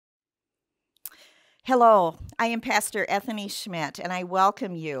Hello, I am Pastor Ethany Schmidt, and I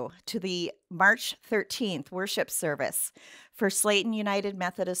welcome you to the March 13th worship service for Slayton United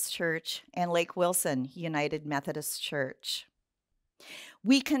Methodist Church and Lake Wilson United Methodist Church.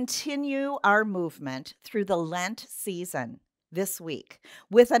 We continue our movement through the Lent season this week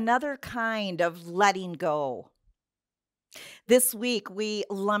with another kind of letting go. This week, we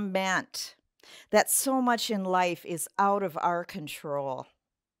lament that so much in life is out of our control.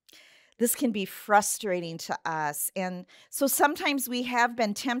 This can be frustrating to us. And so sometimes we have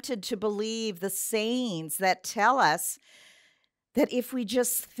been tempted to believe the sayings that tell us that if we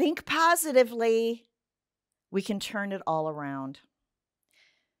just think positively, we can turn it all around.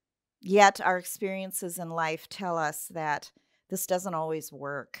 Yet our experiences in life tell us that this doesn't always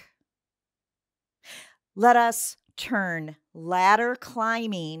work. Let us turn ladder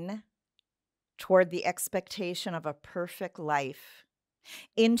climbing toward the expectation of a perfect life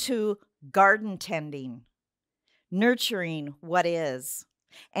into garden tending, nurturing what is,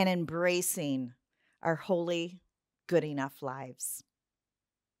 and embracing our holy, good enough lives.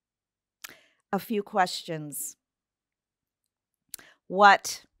 A few questions.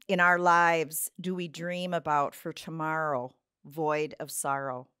 What in our lives do we dream about for tomorrow, void of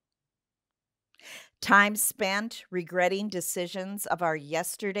sorrow? Time spent regretting decisions of our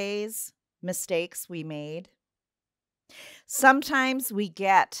yesterday's mistakes we made? Sometimes we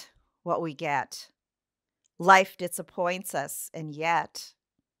get what we get. Life disappoints us, and yet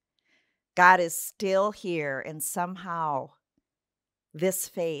God is still here, and somehow this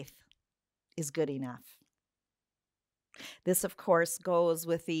faith is good enough. This, of course, goes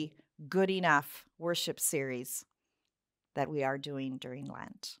with the Good Enough worship series that we are doing during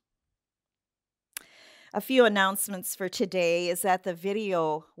Lent. A few announcements for today is that the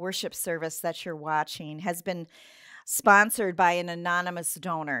video worship service that you're watching has been sponsored by an anonymous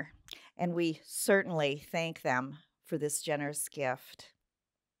donor, and we certainly thank them for this generous gift.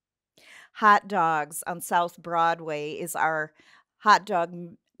 Hot Dogs on South Broadway is our hot dog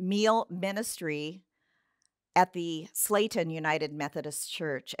meal ministry at the Slayton United Methodist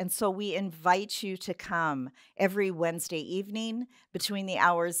Church. And so we invite you to come every Wednesday evening between the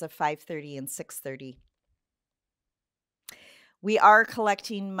hours of 5:30 and 6:30. We are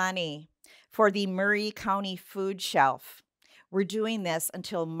collecting money for the Murray County Food Shelf. We're doing this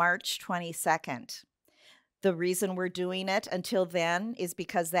until March 22nd. The reason we're doing it until then is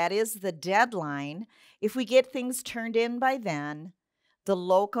because that is the deadline. If we get things turned in by then, the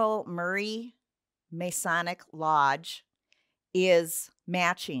local Murray Masonic Lodge is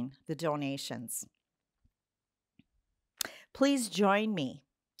matching the donations. Please join me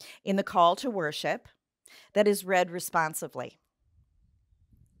in the call to worship that is read responsively.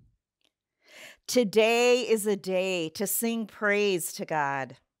 Today is a day to sing praise to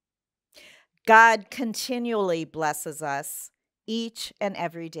God. God continually blesses us each and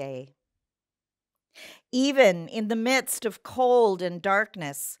every day. Even in the midst of cold and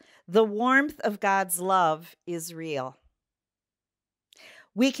darkness, the warmth of God's love is real.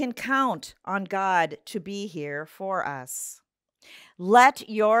 We can count on God to be here for us. Let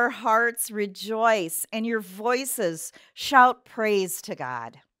your hearts rejoice and your voices shout praise to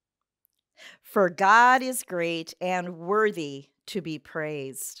God. For God is great and worthy to be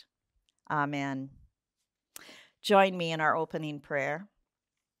praised. Amen. Join me in our opening prayer.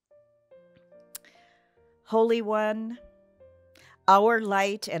 Holy One, our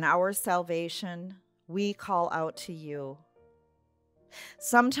light and our salvation, we call out to you.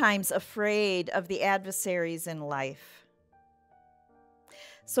 Sometimes afraid of the adversaries in life.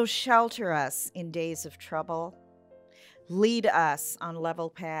 So shelter us in days of trouble. Lead us on level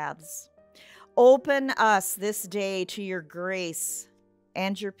paths. Open us this day to your grace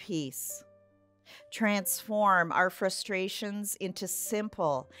and your peace. Transform our frustrations into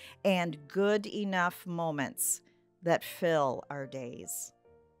simple and good enough moments that fill our days.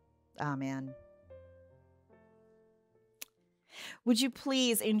 Amen. Would you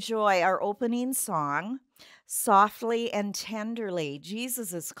please enjoy our opening song, Softly and Tenderly,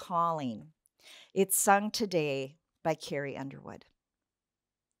 Jesus is Calling. It's sung today by Carrie Underwood.